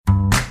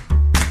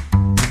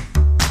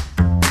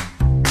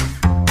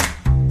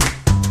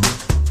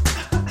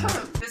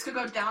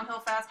go downhill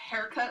fast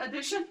haircut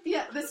edition.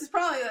 Yeah, that's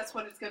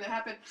what it's going to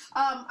happen.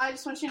 I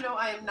just want you to know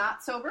I am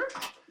not sober.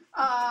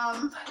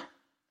 And,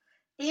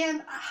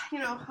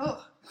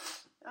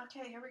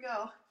 okay, here we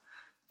go.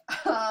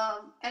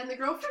 And the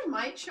girlfriend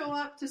might show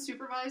up to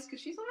supervise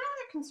because she's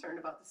rather concerned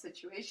about the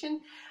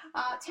situation.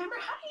 Tamara,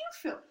 how do you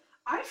feel?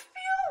 I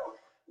feel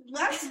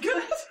less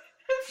good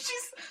if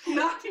she's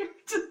not here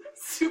to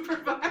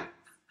supervise.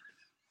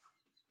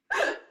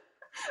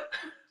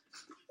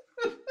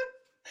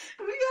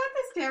 We got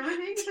this, Tamara.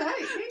 Hang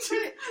tight.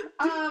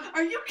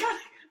 Are you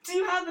cutting? Do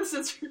you have the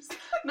scissors?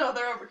 No,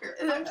 they're over here.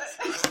 Wait,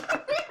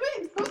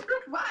 those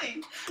are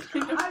mine.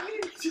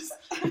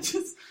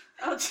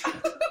 I'll just.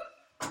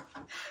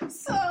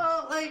 So,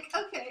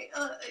 okay,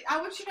 I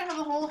want you to have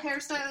a whole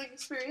hairstyling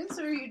experience.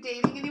 Are you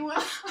dating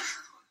anyone?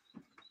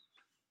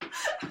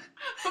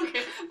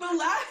 Okay, the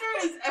laughter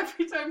is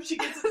every time she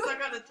gets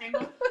stuck on a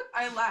tangle,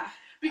 I laugh.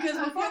 Because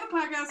before the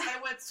podcast, I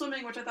went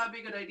swimming, which I thought would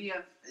be a good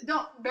idea.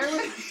 Don't, bear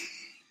with me.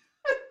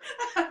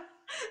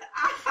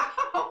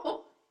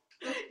 Ow!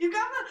 You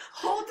gotta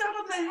hold down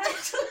on the head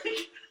to,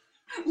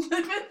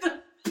 limit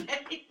the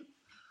pain.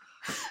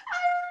 I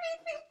already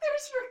think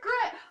there's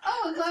regret.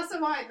 Oh, a glass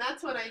of wine.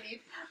 That's what I need.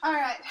 All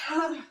right.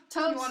 You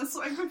want to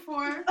swing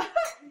before?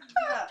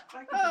 Yeah,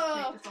 I can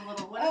just take this a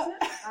little. What is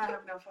it? I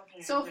have no fucking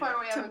idea. So far,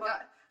 we haven't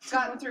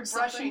gotten through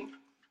brushing.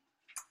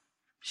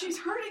 She's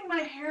hurting my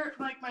hair,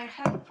 my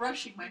head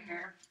brushing my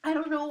hair. I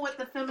don't know what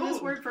the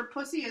feminist word for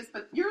pussy is,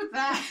 but you're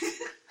that.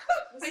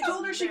 I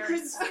told her she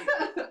couldn't.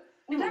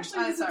 It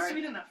actually isn't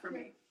sweet enough for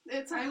me.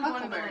 I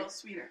want it a little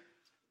sweeter.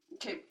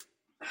 Okay.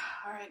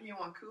 All right. You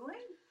want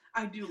Kool-Aid?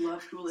 I do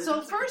love Kool-Aid.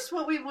 So first,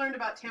 what we've learned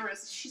about Tamara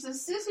is she's a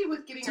sissy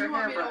with getting her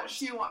hair brushed.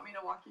 Do you want me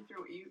to walk you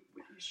through what you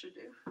should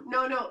do?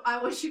 No. I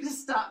want you to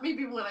stop me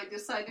when I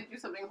decide to do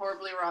something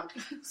horribly wrong.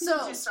 So,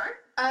 did you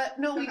start?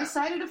 No, we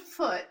decided a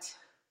foot.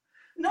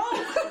 No.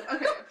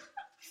 Okay.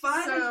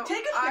 Fine. So take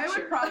a picture. I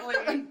would probably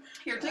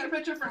take a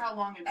picture for how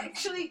long it is.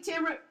 Actually,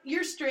 Tamara,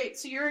 you're straight,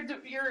 so your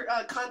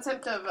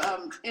concept of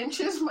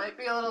inches might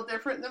be a little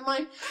different than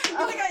mine. You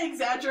think I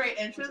exaggerate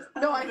inches?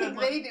 No, I think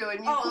they do,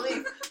 and you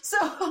believe. So,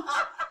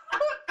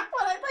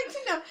 what I'd like to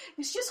know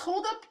is just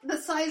hold up the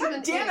size of an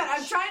inch. Damn it!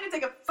 I'm trying to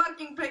take a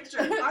fucking picture.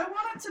 I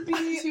want it to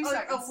be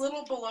a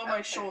little below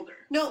my shoulder.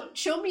 No,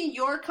 show me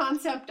your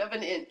concept of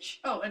an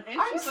inch. Oh, an inch?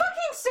 Are you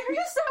fucking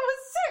serious? That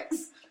was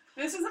 6.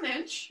 This is an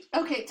inch.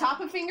 Okay, top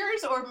of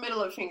fingers or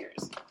middle of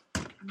fingers?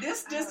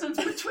 This distance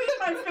between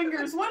my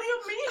fingers. What do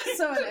you mean?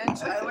 So an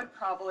inch, I would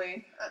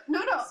probably.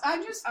 No.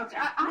 I'm just.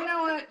 Okay. You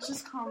know what?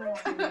 Just call me when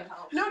you need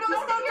help. No.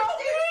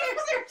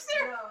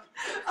 Seriously.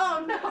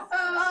 Oh no.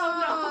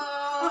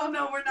 Oh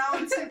no. We're now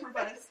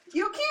unsupervised.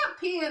 You can't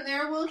pee in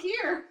there. We'll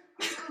hear.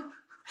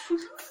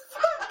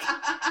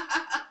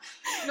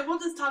 No, we'll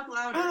just talk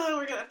louder. Oh,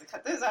 we're gonna have to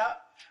cut this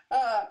out.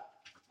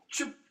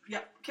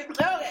 Yeah. Okay. Did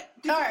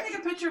you take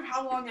a picture of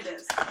how long it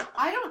is?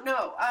 I don't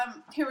know.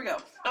 Here we go.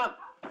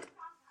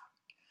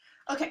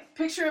 Okay,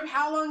 picture of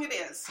how long it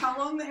is. How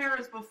long the hair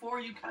is before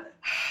you cut it.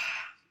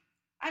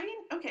 I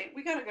mean, okay,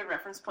 we got a good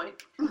reference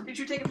point. Did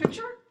you take a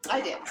picture?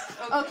 I did.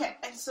 Okay,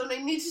 so they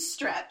need to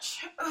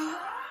stretch.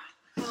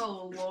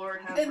 Oh,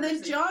 Lord have And mercy.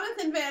 then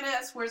Jonathan Van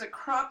Ness wears a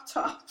crop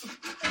top.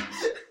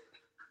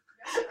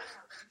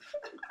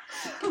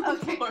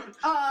 Okay.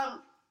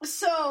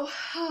 So,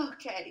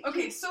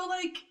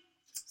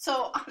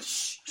 I'm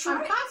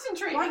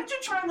concentrating. Why don't you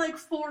try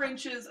 4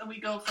 inches and we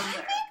go from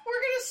there? I think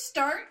we're going to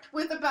start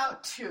with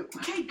about 2.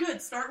 Okay,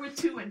 good. Start with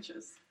 2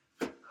 inches.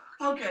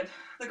 Oh, good.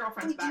 The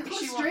girlfriend's back. Go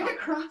straight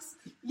across?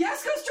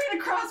 Yes, go straight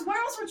across.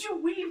 Where else would you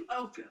weave?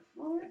 Oh, good.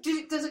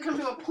 Does it come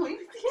to a point?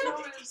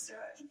 No, just do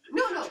it.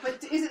 No,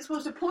 but is it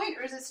supposed to point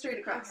or is it straight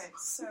across? Okay,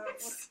 so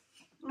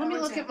let me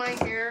look at my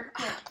hair.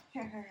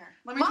 Here.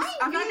 I'm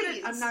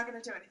not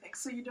gonna do anything.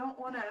 So you don't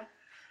want to.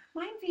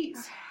 Mine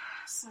V's.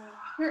 So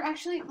here,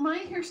 actually, my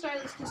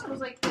hairstylist just goes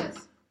like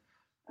this,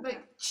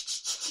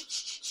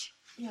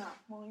 yeah.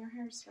 Well, your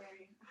hair's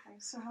very high.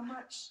 So how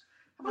much?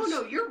 Oh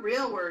no, you're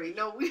real worried.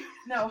 No,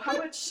 how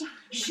much?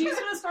 She's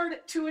gonna start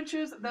at 2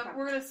 inches. Then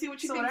we're gonna see what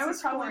she thinks. What I would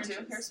is probably 4 do.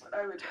 inches. Here's what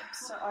I would do.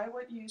 So I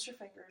would use your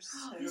fingers.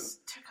 This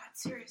got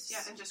serious.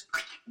 Yeah, and just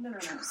no.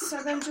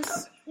 So then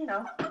just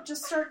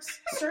start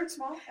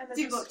small and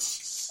then go.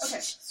 Okay.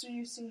 So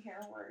you see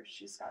here where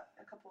she's got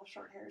a couple of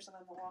short hairs and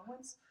then the long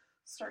ones.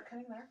 Start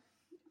cutting there.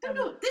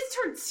 No, this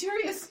turned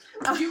serious.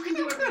 You can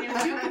do it,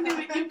 man.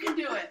 You can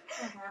do it.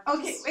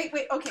 Okay,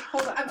 wait. Okay,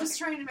 hold on. I'm just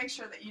trying to make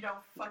sure that you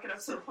don't fuck it up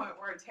to the point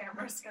where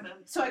Tamara's gonna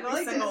so I go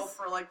like single this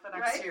for the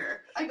next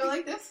year. I go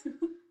like this.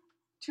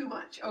 Too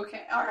much.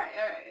 Okay. All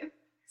right.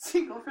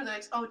 Single for the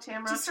next. Oh,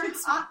 Tamara. Just start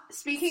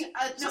speaking.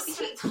 No,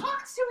 he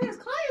talks to his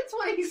clients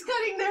while he's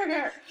cutting their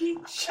hair.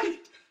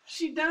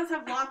 She does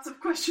have lots of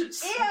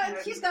questions. And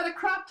he's got a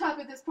crop top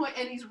at this point,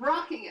 and he's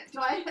rocking it.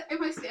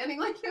 Am I standing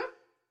like him?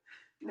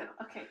 No.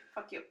 Okay.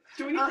 Fuck you.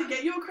 Do we need to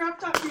get you a crop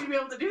top for you to be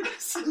able to do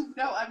this?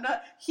 No, I'm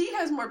not. He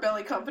has more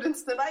belly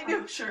confidence than I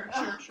do. Sure.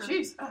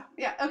 Jeez.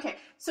 Yeah. Okay.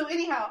 So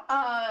anyhow,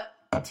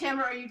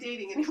 Tamara, are you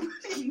dating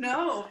anybody?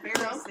 No. Very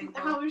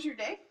single. How was your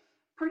day?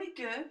 Pretty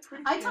good.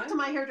 I talked to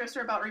my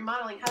hairdresser about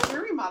remodeling. How's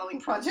your remodeling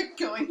project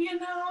going? You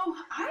know,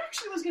 I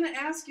actually was going to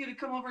ask you to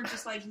come over and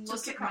just like look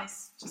Just at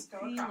across. my Just go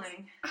across.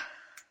 ceiling.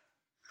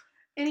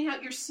 Anyhow,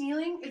 your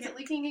ceiling, is it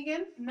leaking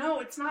again? No,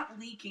 it's not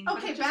leaking. but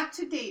Okay, it back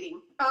to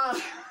dating.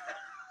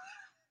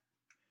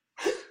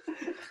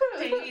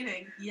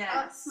 dating.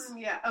 Yes.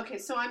 Yeah, okay,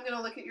 so I'm going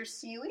to look at your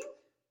ceiling.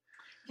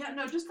 Yeah,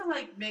 no, just to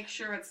like make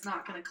sure it's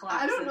not going to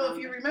collapse. I don't in know on if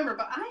you me. remember,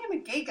 but I am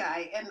a gay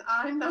guy, and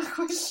I'm not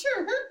quite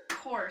sure. Of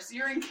course,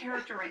 you're in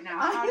character right now.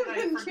 I How did am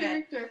I in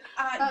forget? character.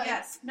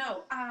 Yes.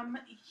 No.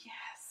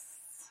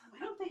 Yes. Why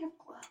don't they have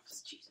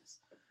gloves? Jesus.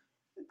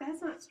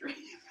 That's not straight.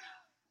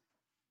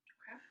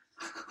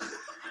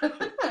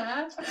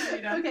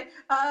 Okay.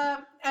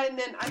 And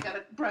then I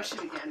gotta brush it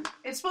again.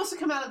 It's supposed to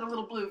come out of the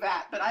little blue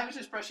vat, but I was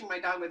just brushing my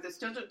dog with this.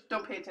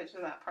 Don't pay attention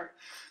to that part.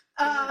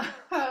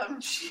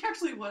 She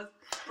actually was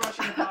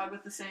brushing the dog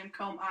with the same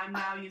comb I'm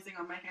now using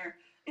on my hair.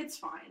 It's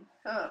fine.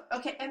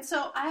 Okay, and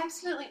so I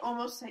accidentally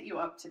almost set you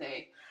up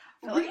today.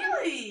 I feel like-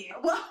 Really?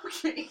 Well,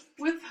 okay.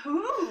 With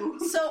who?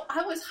 So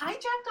I was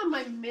hijacked on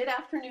my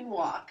mid-afternoon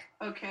walk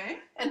Okay.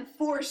 and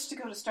forced to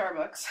go to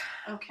Starbucks.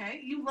 Okay.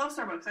 You love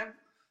Starbucks.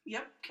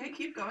 Yep. Okay,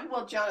 keep going.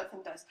 Well, Jonathan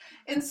does.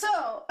 And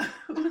so,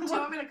 Do you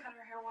want me to cut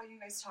her hair while you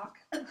guys talk?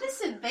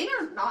 listen, they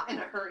are not in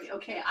a hurry,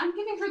 okay? I'm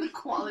giving her the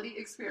quality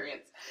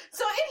experience.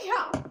 So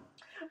anyhow,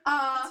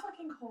 It's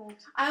fucking cold.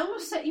 I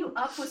almost set you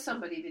up with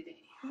somebody today.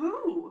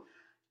 Who?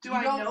 Do You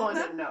I don't know want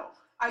them? to know.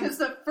 Because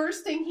the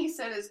first thing he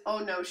said is, "Oh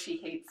no, she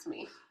hates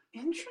me."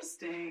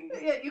 Interesting.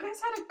 Yeah, you guys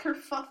had a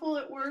kerfuffle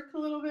at work a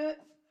little bit.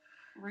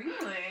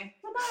 Really?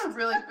 Well, not a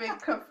really big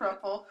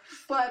kerfuffle,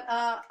 but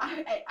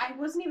I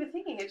wasn't even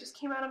thinking. It just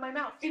came out of my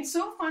mouth. It's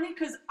so funny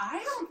because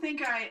I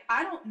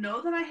don't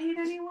know that I hate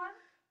anyone.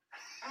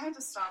 I had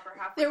to stop her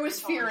halfway. There was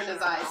through fear in telling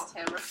his her eyes,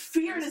 about- Tamara.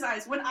 Fear in his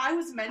eyes. When I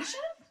was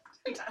mentioned,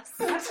 Yes.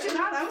 that's too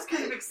bad. I was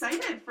kind of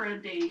excited for a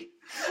date.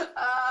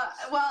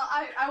 Well,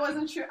 I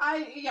wasn't sure.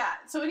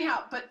 So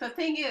anyhow, but the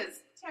thing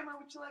is, Tamara,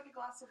 would you like a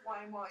glass of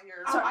wine while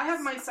you're... So I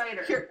have my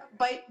cider. here,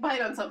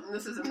 bite on something.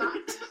 This is not.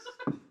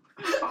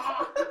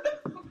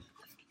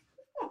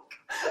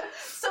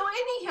 So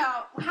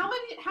anyhow, how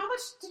much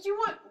did you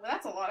want? Well,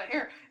 that's a lot of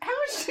hair. How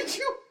much did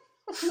you?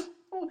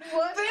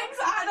 What? Things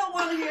I don't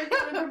want to hear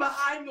coming from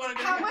behind what I'm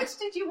How gonna much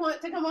did you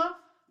want to come off?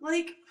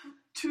 Like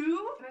 2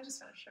 Can I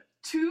just finish it?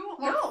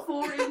 or No.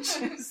 4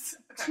 inches.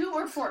 Okay. 2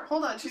 or 4.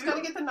 Hold on, she's 2? got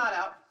to get the knot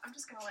out. I'm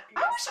just gonna let you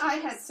I guys wish I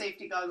had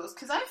safety goggles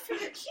because I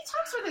figured he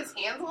talks with his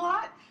hands a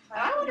lot, and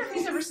I wonder if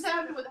he's ever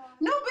stabbed it with.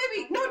 No,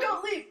 baby, no,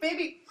 don't leave,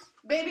 baby.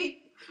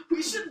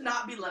 We should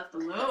not be left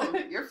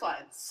alone. You're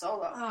flying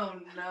solo. Oh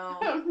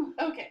no.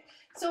 Okay,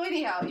 so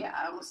anyhow, yeah,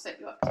 I almost set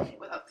you up today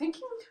without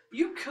thinking.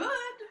 You could.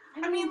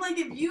 I mean, like,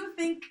 if you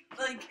think,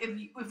 like, if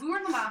we were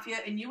in the mafia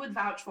and you would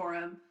vouch for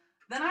him,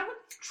 then I would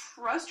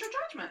trust your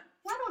judgment.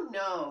 I don't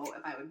know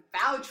if I would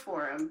vouch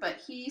for him, but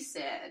he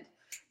said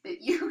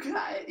that you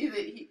guys,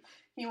 that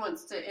he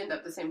wants to end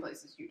up the same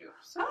place as you do.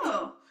 So,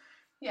 Oh.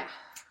 yeah.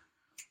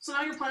 So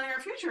now you're planning our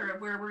future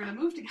of where we're going to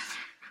move together.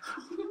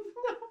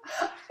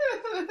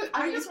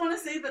 I just want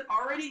to say that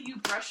already you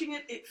brushing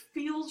it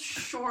feels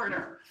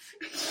shorter.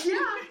 Yeah,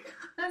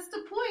 that's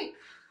the point.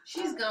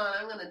 She's gone.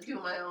 I'm going to do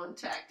my own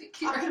tactic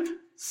here. I'm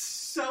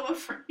so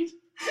afraid.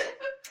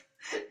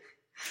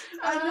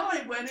 I know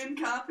I went in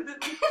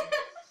confidently.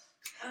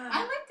 I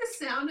like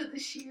the sound of the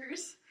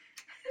shears.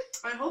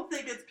 I hope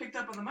that gets picked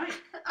up on the mic.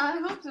 I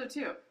hope so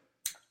too.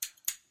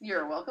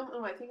 You're welcome.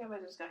 Oh, I think I might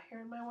have just got hair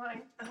in my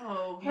wine.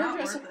 Oh, not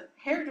worth it.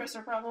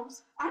 Hairdresser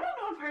problems. I don't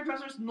know if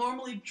hairdressers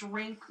normally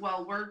drink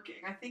while working.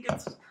 I think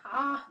it's,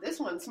 This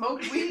one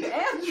smoked weed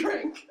and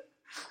drink.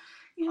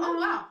 you know. Oh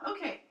wow.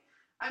 Okay.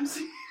 I'm.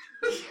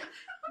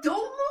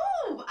 Don't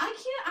move. I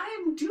can't.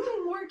 I am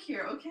doing work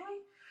here. Okay.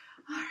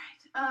 All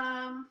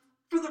right.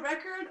 For the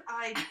record,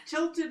 I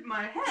tilted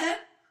my head.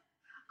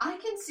 I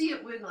can see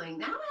it wiggling.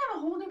 Now I have a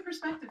whole new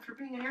perspective for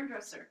being a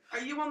hairdresser. Are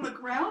you on the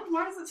ground?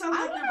 Why does it sound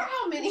I like wonder you're...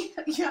 how many.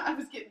 Yeah, I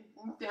was getting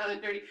down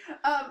and dirty.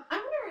 I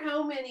wonder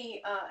how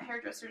many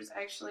hairdressers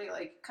actually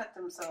like cut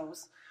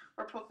themselves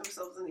or poke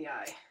themselves in the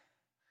eye.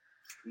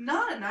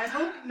 None. I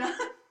hope none.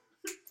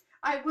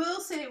 I will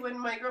say, when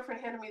my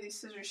girlfriend handed me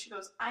these scissors, she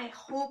goes, "I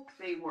hope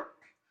they work."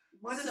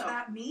 What does So-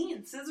 that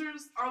mean?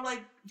 Scissors are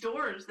like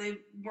doors. They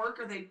work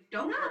or they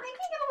don't No, they work. can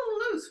get a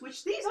little loose,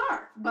 which these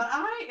are. But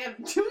I am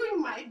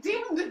doing my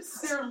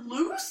damnedest. They're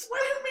loose?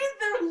 What do you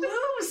mean they're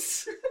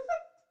loose?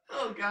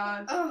 Oh,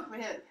 God. Oh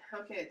man.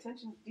 Okay,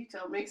 attention to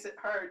detail makes it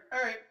hard. All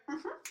right.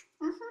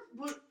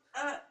 Well,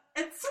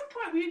 at some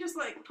point, will you just,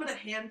 like, put a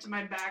hand to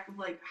my back of,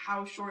 like,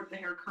 how short the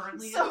hair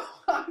currently is? So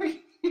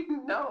sorry.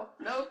 No.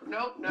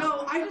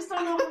 No, I just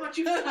don't know how much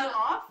you cut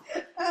off,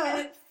 and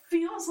it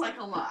feels like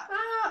a lot.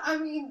 I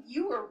mean,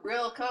 you were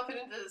real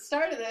confident at the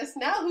start of this.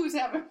 Now who's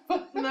having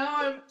fun? No,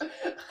 I'm...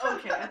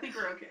 Okay, I think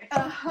we're okay.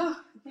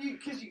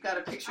 Because you got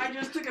a picture. I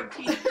just took a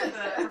peek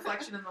at the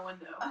reflection in the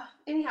window.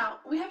 Anyhow,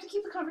 we have to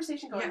keep the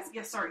conversation going.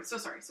 Yes, sorry, so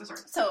sorry.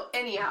 So,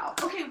 anyhow.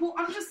 Okay, well,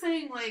 I'm just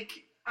saying, like,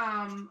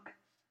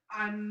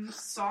 I'm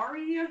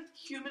sorry a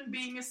human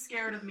being is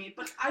scared of me,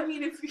 but I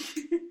mean,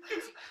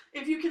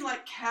 if you can,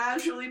 like,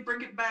 casually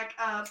bring it back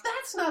up.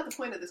 That's not the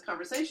point of this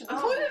conversation. The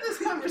Oh. point of this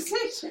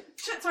conversation.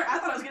 Shit, sorry, I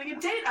thought I was getting a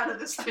date out of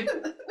this thing.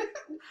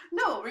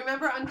 No,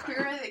 remember on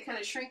Queer Eye, they kind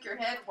of shrink your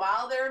head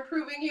while they're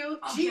improving you?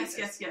 Oh,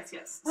 Jesus.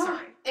 yes.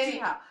 Sorry.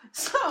 Anyhow,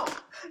 so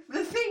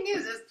the thing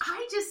is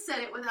I just said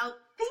it without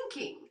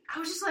thinking. I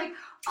was just like,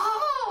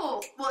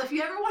 oh, well, if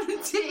you ever want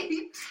to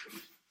date,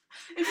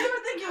 If you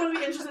ever think you want to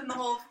be interested in the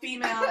whole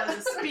female as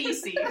a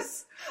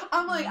species,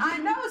 I'm like, I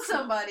know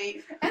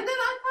somebody. And then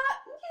I thought,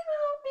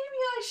 maybe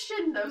I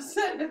shouldn't have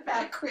said it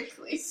that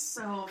quickly.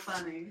 so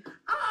funny.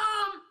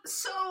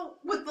 So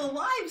with the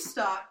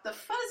livestock, the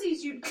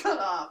fuzzies you'd cut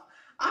off,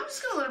 I'm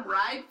just gonna let them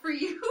ride for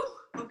you.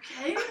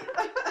 Okay.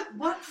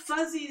 What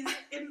fuzzies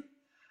in...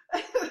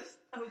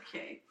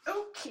 Okay.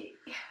 Okay.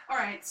 All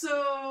right,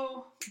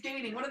 so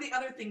dating. What are the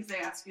other things they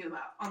ask you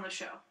about on the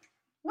show?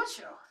 What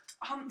show?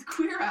 On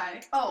Queer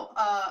Eye. Oh,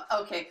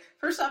 okay.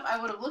 First off, I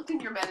would have looked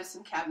in your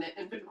medicine cabinet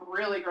and been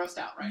really grossed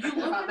out right You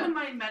now. looked in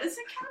my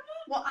medicine cabinet?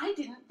 Well, I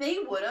didn't. They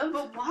would have.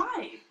 But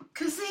why?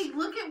 Because they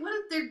look at what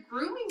their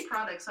grooming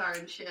products are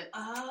and shit.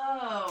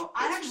 Oh,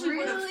 I It's actually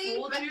would have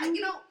fooled but,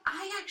 you.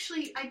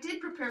 I did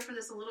prepare for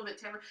this a little bit,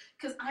 Tamara,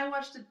 because I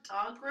watched a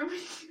dog grooming.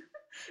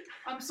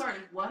 I'm sorry,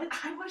 what?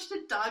 I watched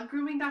a dog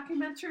grooming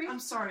documentary. I'm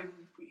sorry.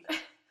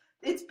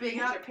 It's big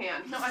Yeah. in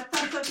Japan. No, I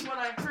thought that's what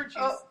I heard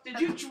you. Oh. Did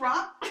you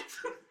drop?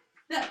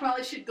 That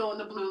probably should go in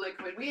the blue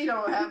liquid. We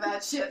don't have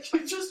that shit.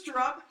 You just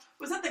dropped?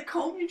 Was that the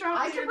comb you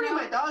dropped? I can bring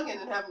my dog in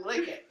and have him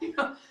lick it.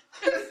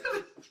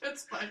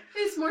 That's fine.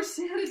 It's more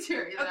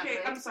sanitary that Okay,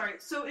 way. I'm sorry.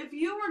 So if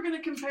you were going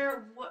to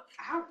compare what...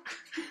 Ow.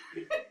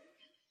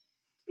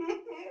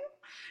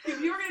 If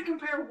you were going to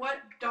compare what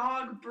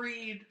dog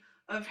breed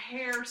of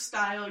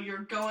hairstyle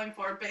you're going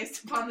for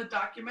based upon the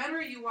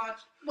documentary you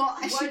watched, Well,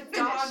 I what should finish.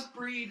 dog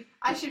breed...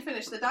 I should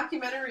finish. The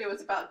documentary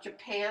was about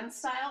Japan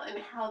style and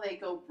how they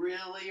go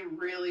really,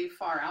 really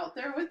far out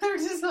there with their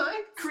design.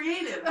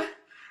 Creative.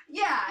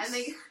 Yeah, and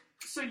they...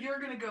 So you're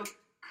going to go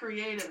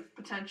creative,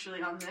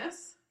 potentially, on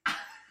this?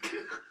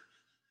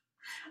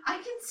 I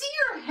can see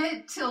your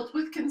head tilt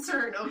with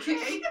concern,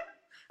 okay?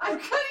 I'm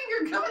cutting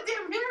your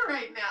goddamn hair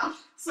right now.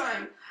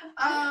 Sorry.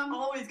 I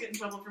always get in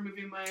trouble for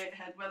moving my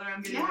head, whether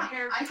I'm getting my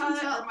hair I can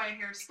cut tell. or my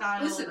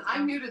hairstyle. Listen,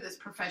 I'm new to this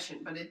profession,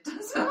 but it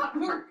does not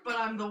work. But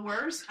I'm the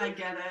worst. I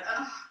get it.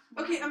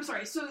 Okay, I'm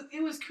sorry. So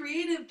it was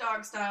creative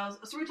dog styles.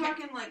 So we're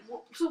talking like,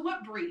 so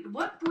what breed?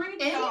 What breed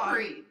Any dog?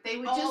 breed. They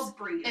would All just...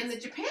 breeds. And the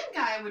Japan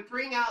guy would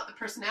bring out the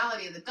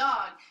personality of the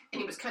dog,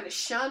 and he was kind of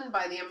shunned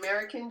by the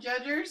American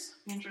judges.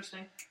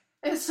 Interesting.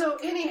 And so,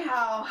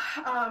 anyhow,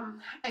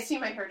 I see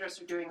my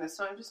hairdresser doing this,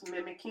 so I'm just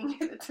mimicking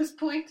it at this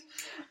point.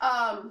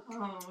 Oh,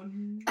 no.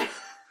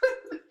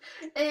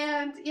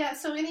 And yeah,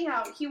 so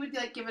anyhow, he would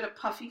like give it a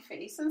puffy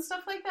face and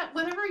stuff like that.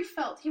 Whatever he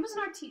felt, he was an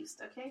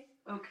artiste. Okay,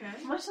 Okay.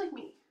 much like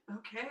me.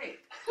 Okay.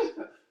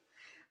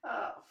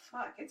 Oh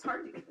fuck, it's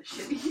hard to get the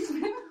shit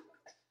even.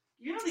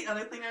 You know the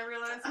other thing I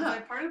realized is I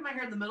parted my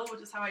hair in the middle,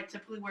 which is how I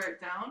typically wear it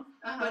down,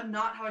 but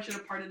not how I should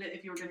have parted it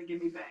if you were going to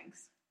give me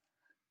bangs.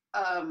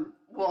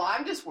 Well,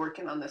 I'm just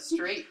working on the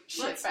straight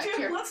shit Let's back do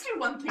here.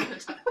 one thing at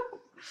a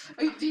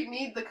time. Do you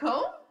need the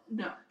comb?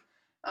 No.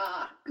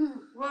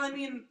 Well, I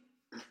mean,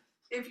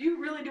 if you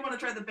really do want to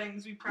try the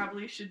bangs, we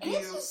probably should do...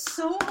 It's just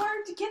so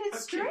hard to get it Okay.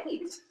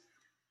 straight.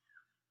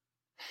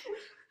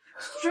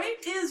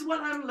 Straight is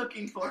what I'm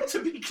looking for,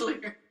 to be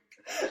clear.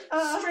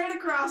 Straight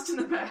across in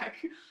the back.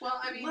 Well,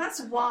 I mean,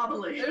 Less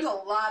wobbly. there's a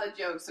lot of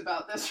jokes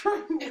about this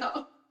right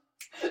now.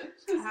 This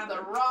is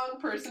the wrong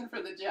person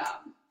for the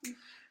job.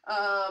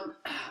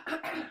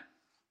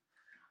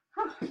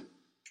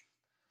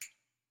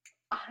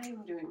 I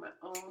am doing my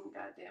own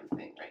goddamn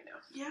thing right now.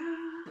 Yeah.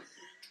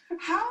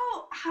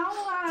 How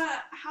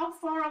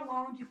far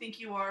along do you think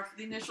you are for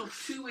the initial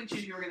 2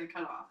 inches you were going to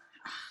cut off?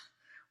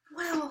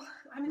 Well,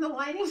 I mean, the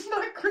lighting's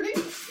not great.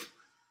 Things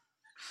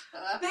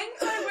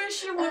I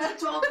wish you would have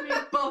told me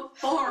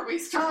before we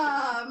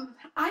started.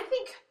 I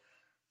think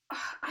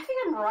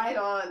I'm right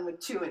on with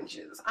 2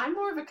 inches. I'm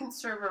more of a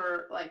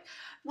conservator. Like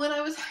when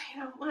I was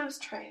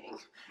training.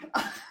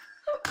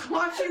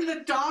 Watching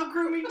the dog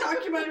grooming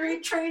documentary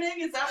training,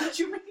 is that what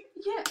you mean?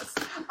 Yes,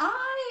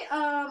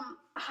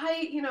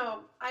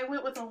 I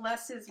went with a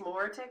less is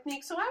more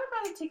technique. So I would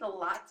rather take a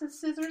lot of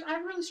scissors. I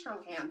have really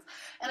strong hands,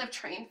 and I've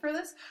trained for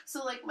this.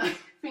 So like my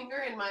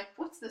finger and my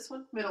what's this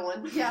one, middle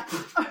one, yeah,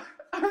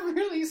 are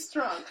really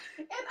strong.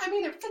 And I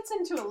mean it fits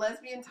into a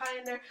lesbian tie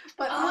in there.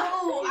 But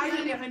I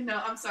didn't even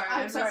know. I'm sorry.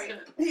 I'm sorry.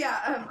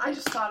 Yeah, I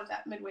just thought of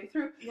that midway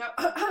through. Yep.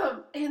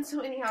 And so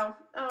anyhow,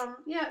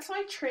 so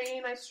I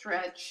train, I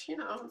stretch,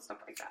 and stuff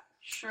like that.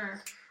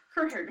 Sure.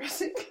 For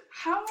hairdressing.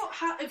 How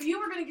if you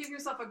were going to give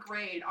yourself a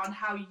grade on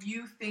how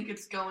you think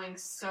it's going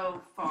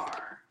so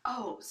far?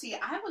 Oh, see,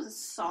 I was a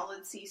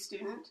solid C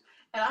student,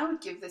 and I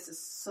would give this a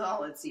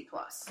solid C+.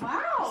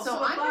 Wow. So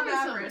I'm above very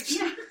average.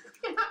 Yeah.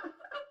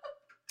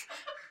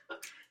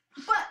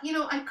 But,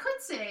 I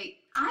could say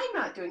I'm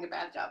not doing a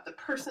bad job. The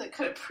person that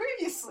cut it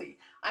previously,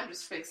 I'm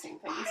just fixing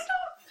things. I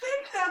don't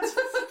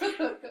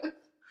think that's...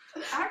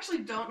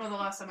 actually don't know the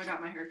last time I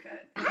got my hair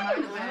cut. It might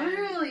I'm have been-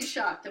 really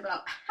shocked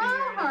about a year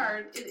how and a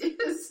hard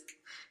it is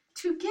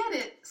to get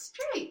it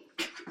straight.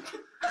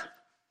 Because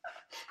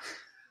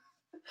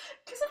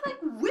it like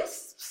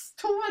wisps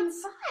to one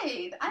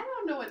side. I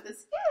don't know what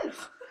this is.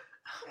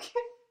 Okay.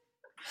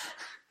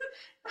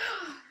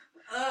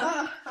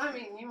 I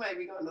mean, you might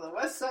be going to the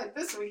west side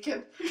this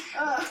weekend.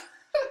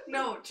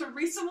 No,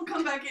 Teresa will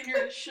come back in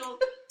here and she'll,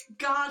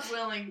 God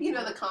willing. You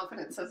know, the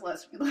confidence has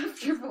left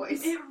your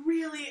voice. It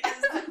really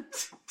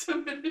is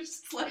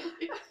diminished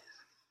slightly.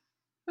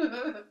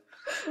 I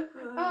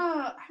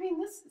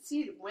mean,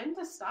 see, when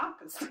to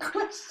stop is the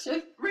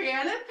question.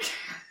 Rhiannon,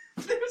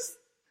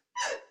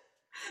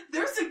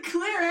 there's a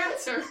clear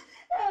answer.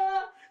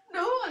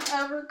 No one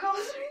ever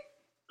calls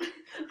me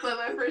by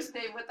my first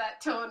name with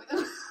that tone.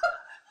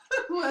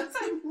 Was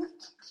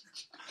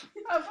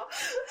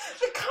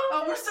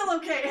Oh, we're still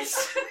okay.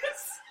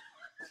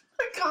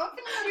 the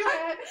confidence you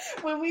had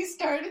when we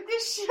started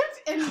this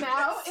shit and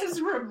now is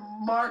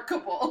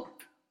remarkable.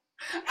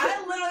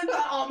 I literally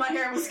thought all my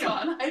hair was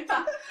gone. I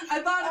thought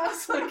it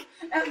was like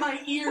at my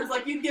ears,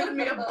 like you'd given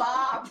me a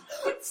bob.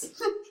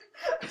 It's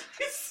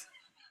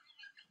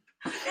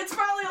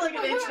probably like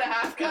an inch and a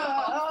half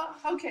gone.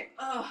 Okay.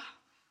 Oh,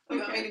 You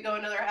want me to go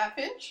another half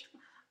inch?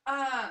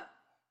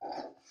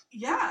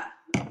 Yeah.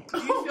 Do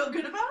you feel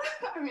good about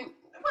it? I mean,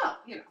 well,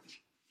 you know.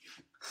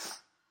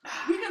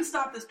 We can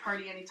stop this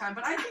party anytime,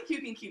 but I think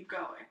you can keep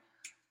going.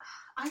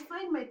 I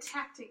find my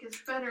tactic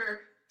is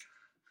better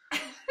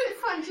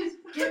if I just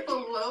get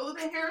below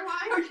the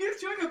hairline. Are you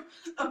doing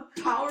a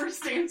power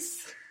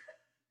stance?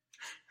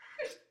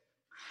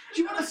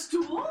 Do you want a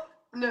stool?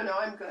 No,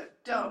 I'm good.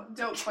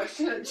 Don't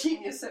question a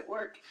genius at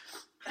work.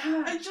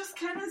 I just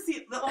kind of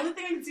see, the only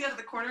thing I can see out of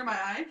the corner of my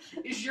eye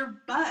is your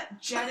butt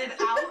jetted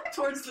out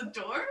towards the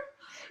door,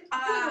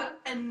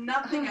 and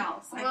nothing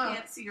else. I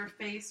can't see your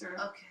face or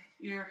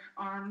your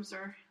arms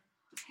or...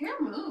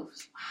 Hair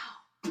moves.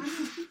 Wow.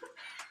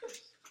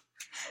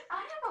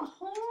 I have a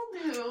whole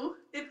new...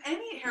 If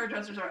any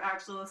hairdressers are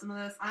actually listening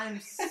to this,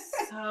 I'm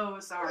so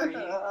sorry.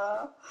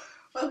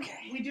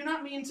 Okay. We do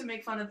not mean to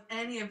make fun of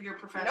any of your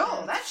professions.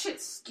 No, that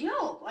shit's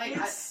skill. Like,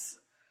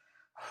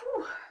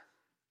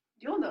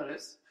 you'll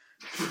notice.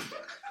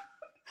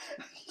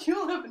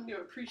 You'll have a new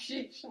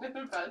appreciation in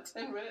about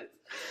 10 minutes.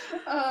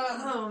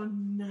 Oh,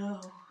 no.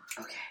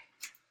 Okay.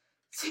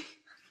 See,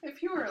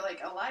 if you were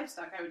like a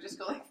livestock, I would just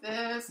go like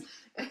this,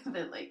 and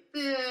then like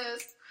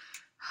this.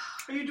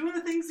 Are you doing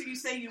the things that you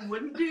say you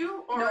wouldn't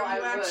do? Or No, are I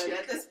you actually... would.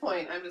 At this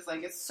point, I'm just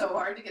like, it's so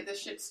hard to get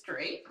this shit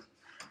straight.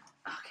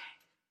 Okay.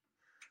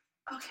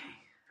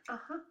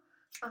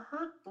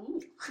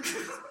 Ooh.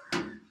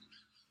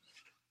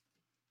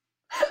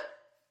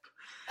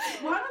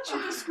 Why don't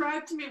you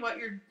describe to me what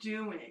you're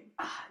doing?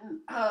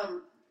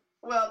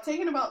 Well,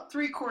 taking about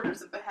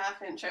 3/4 of the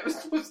half inch I was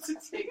supposed to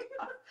take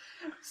off.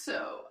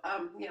 So,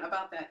 yeah,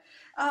 about that.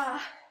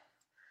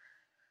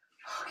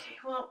 Okay,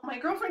 well, my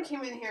girlfriend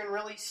came in here and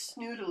really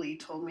snootily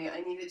told me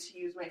I needed to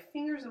use my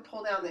fingers and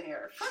pull down the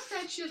hair. Fuck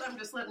that shit, I'm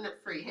just letting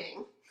it free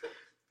hang.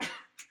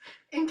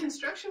 In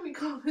construction, we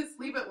call this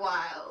leave it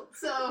wild.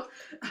 So,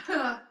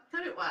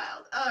 let it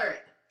wild.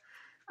 Alright.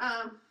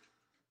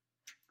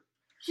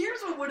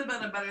 Here's what would have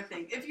been a better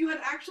thing. If you had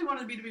actually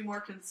wanted me to be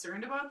more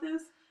concerned about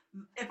this,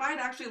 if I had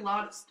actually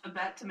lost a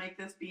bet to make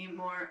this be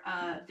more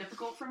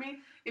difficult for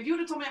me, if you would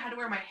have told me I had to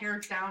wear my hair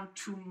down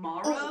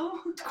tomorrow...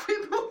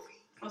 Quit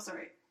moving. Oh,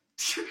 sorry.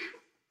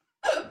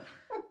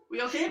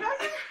 We okay back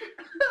here?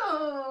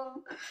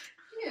 Oh,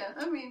 yeah,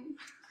 I mean,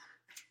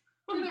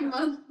 in a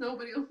month,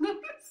 nobody will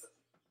notice.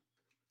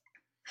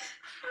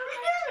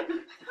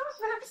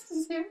 How fast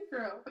does hair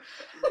grow?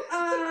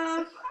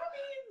 I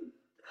mean,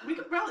 we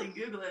could probably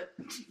Google it.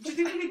 Do you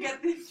think we could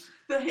get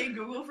the Hey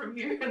Google from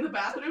here in the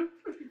bathroom?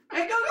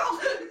 Hey Google!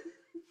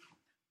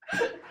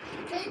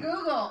 Hey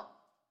Google,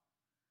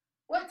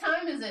 what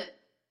time is it?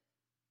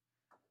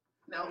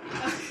 No.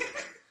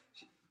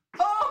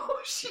 Oh,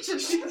 she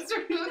just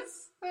answered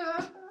us.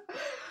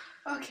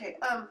 Okay,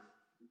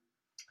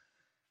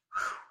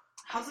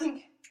 How's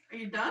it? Are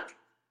you done?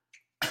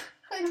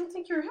 I don't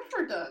think you're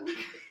ever done.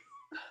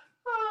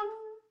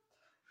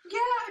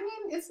 Yeah, I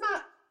mean, it's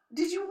not,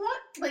 did you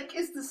want, like,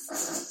 is the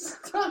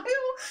style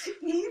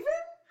even?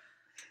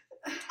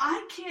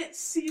 I can't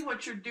see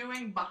what you're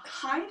doing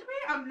behind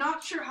me. I'm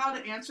not sure how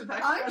to answer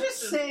that question. I'm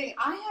just saying,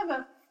 I have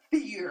a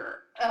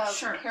fear of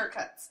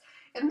haircuts.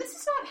 And this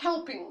is not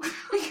helping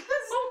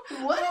because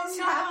what is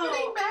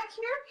happening back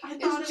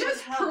here is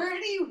just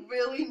pretty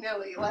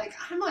willy-nilly. Like,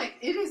 I'm like,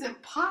 it is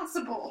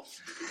impossible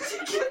to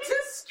get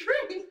this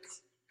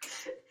straight.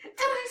 And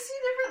I see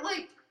different,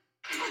 like,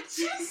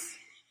 patches.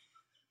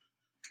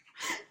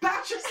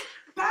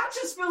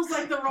 Batches feels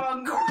like the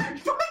wrong word.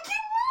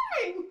 Fucking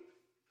moving.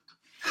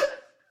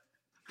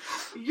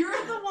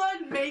 You're the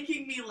one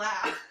making me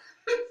laugh,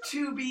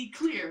 to be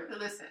clear.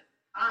 Listen,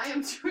 I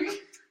am doing...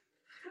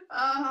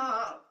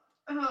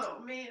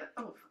 Oh, man.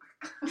 Oh,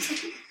 fuck.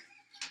 Okay,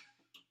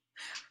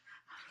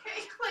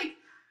 like,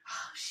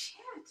 oh,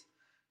 shit.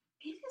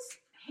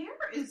 Hair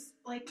is,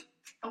 like,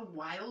 a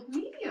wild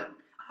medium.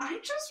 I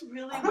just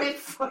really Quit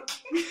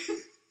fucking.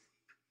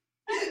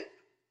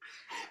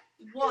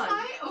 one.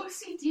 My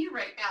OCD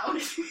right now.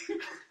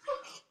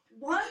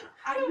 One,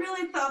 I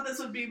really thought this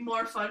would be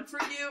more fun for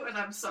you, and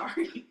I'm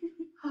sorry.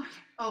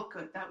 Oh,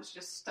 good. That was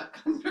just stuck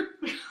under.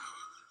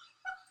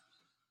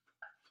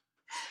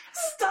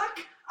 Stuck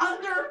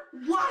under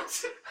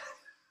what?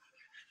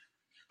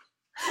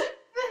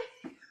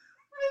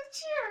 The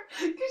chair,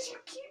 because you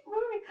keep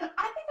moving.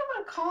 I think I'm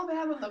gonna call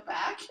that on the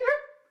back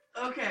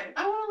here. Okay.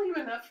 I want to leave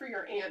enough for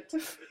your aunt to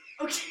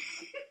Okay.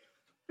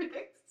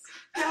 fix.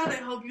 God, I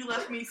hope you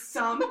left me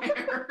some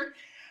hair.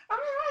 All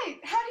right.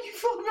 How do you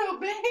feel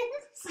about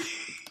bangs?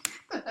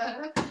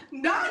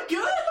 Not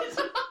good.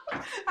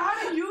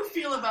 How do you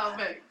feel about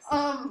bangs?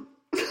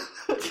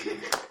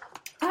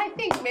 I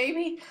think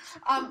maybe,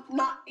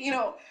 not,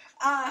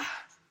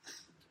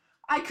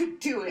 I could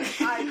do it.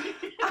 I'm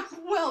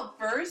well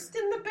versed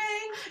in the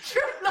bangs.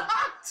 You're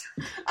not.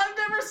 I've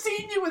never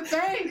seen you with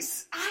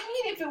bangs.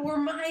 I mean, if it were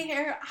my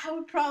hair, I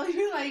would probably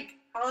be like,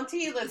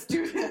 Auntie, let's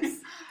do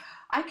this.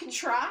 I can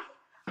try.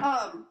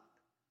 I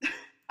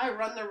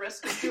run the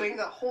risk of doing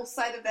the whole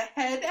side of the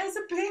head as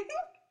a bang.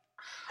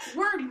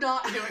 We're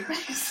not doing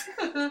bangs.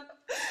 I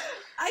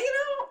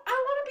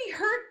want to be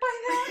hurt by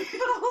that,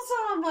 but also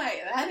I'm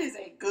like, that is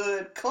a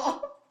good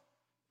call.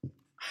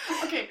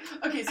 Okay,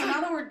 so now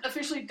that we're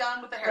officially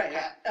done with the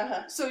haircut,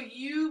 Uh-huh. so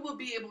you will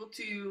be able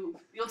to,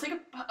 you'll take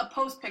a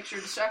post picture,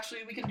 just to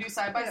actually, we can do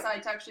side by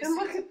side to actually And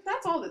see. look,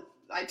 that's all that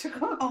I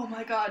took off. Oh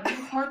my god, you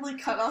hardly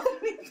cut off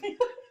anything.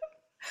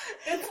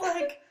 It's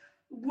like,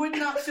 would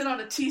not fit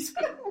on a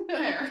teaspoon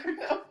hair.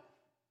 No.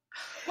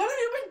 What have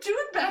you been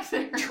doing back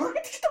there? Trying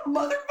to get the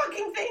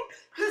motherfucking thing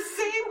the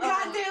same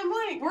goddamn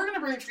length. We're gonna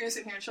bring Teresa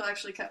in here and she'll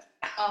actually cut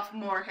off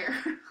more hair.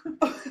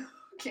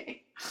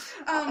 Okay.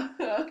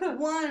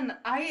 One,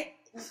 I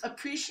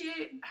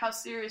appreciate how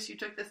serious you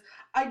took this.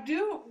 I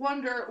do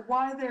wonder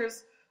why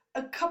there's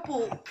a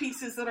couple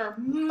pieces that are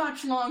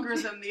much longer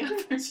than the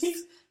others.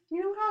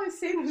 You know how I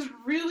say it is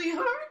really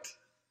hard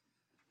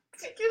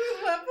to get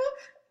a level?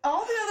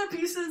 All the other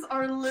pieces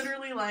are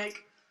literally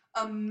like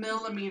a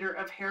millimeter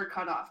of hair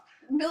cut off.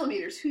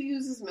 Millimeters. Who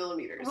uses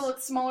millimeters? Well,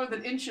 it's smaller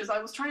than inches.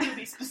 I was trying to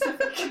be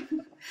specific.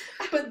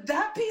 But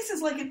that piece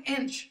is like an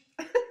inch.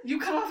 You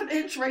cut off an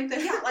inch right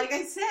there. yeah, like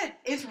I said,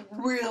 it's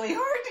really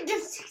hard to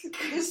get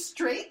is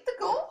straight the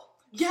goal.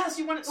 Yes,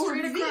 you want it Or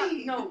straight across.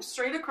 V. No,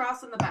 straight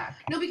across in the back.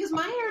 No, because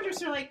my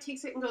hairdresser like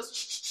takes it and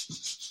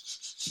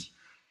goes.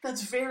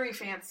 That's very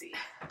fancy.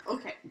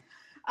 Okay.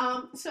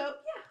 So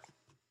yeah.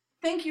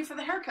 Thank you for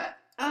the haircut.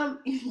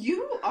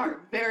 You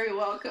are very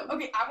welcome.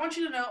 Okay, I want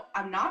you to know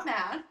I'm not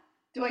mad.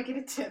 Do I get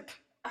a tip?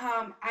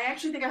 I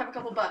actually think I have a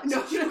couple bucks. No.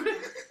 A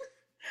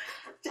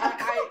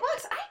couple I-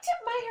 bucks. I tip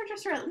my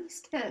hairdresser at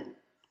least 10.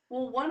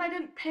 Well, one, I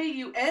didn't pay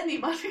you any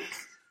money.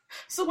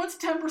 So what's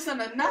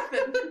 10% of nothing?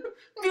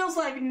 Feels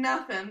like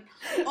nothing.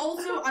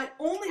 Also, I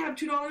only have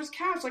 $2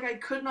 cash. Like, I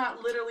could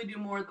not literally do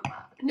more than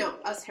that. No,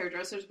 us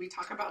hairdressers, we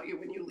talk about you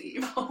when you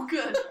leave. Oh,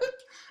 good.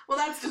 Well,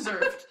 that's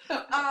deserved.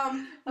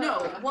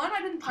 No, one,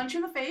 I didn't punch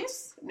you in the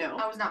face. No.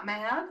 I was not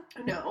mad.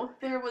 No.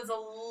 There was a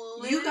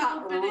little You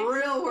got bit of,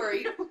 real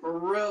worried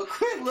real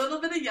quick.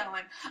 little bit of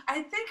yelling.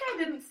 I think I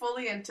didn't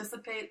fully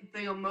anticipate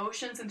the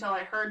emotions until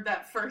I heard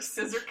that first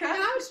scissor cut.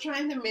 And I was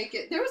trying to make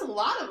it, there was a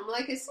lot of them.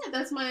 Like I said,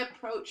 that's my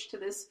approach to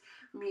this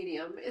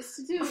medium, is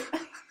to do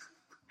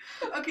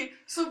Okay,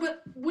 so,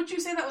 but would you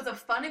say that was a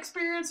fun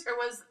experience, or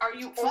are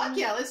you... Fuck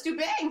yeah, let's do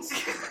bangs.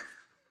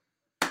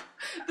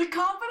 The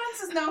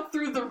confidence is now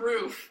through the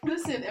roof.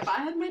 Listen, if I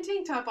had my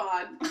tank top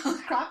on,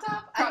 crop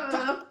top, I don't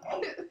know.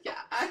 Yeah.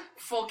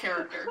 Full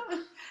character.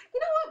 You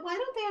know what? Why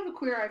don't they have a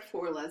Queer Eye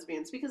for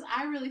lesbians? Because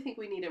I really think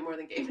we need it more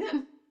than gay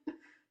men.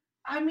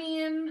 I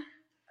mean,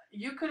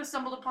 you could have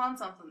stumbled upon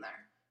something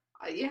there.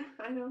 Yeah,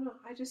 I don't know.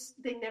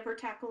 They never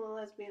tackle a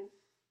lesbian.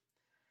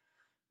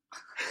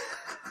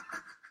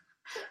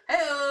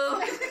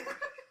 Hey-o!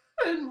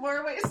 In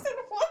more ways than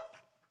one.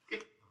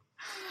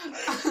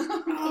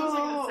 What was I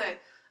going to say?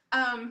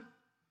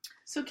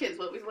 So kids,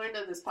 what we've learned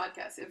on this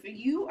podcast, if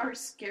you are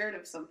scared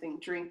of something,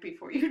 drink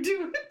before you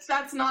do it.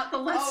 That's not the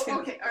lesson.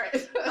 Oh, okay,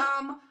 alright.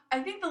 I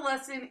think the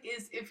lesson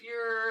is if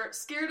you're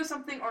scared of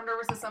something or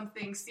nervous of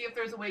something, see if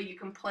there's a way you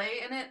can play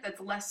in it that's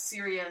less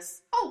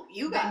serious. Oh,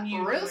 you got Then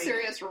you real do it.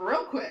 serious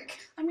real quick.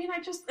 I mean,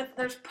 if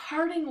there's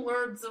parting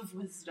words of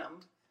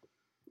wisdom.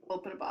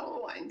 Open a bottle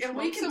of wine. And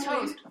we can smoke some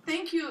toast. weed.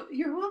 Thank you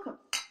You're welcome.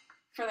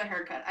 for the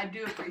haircut. I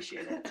do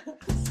appreciate it.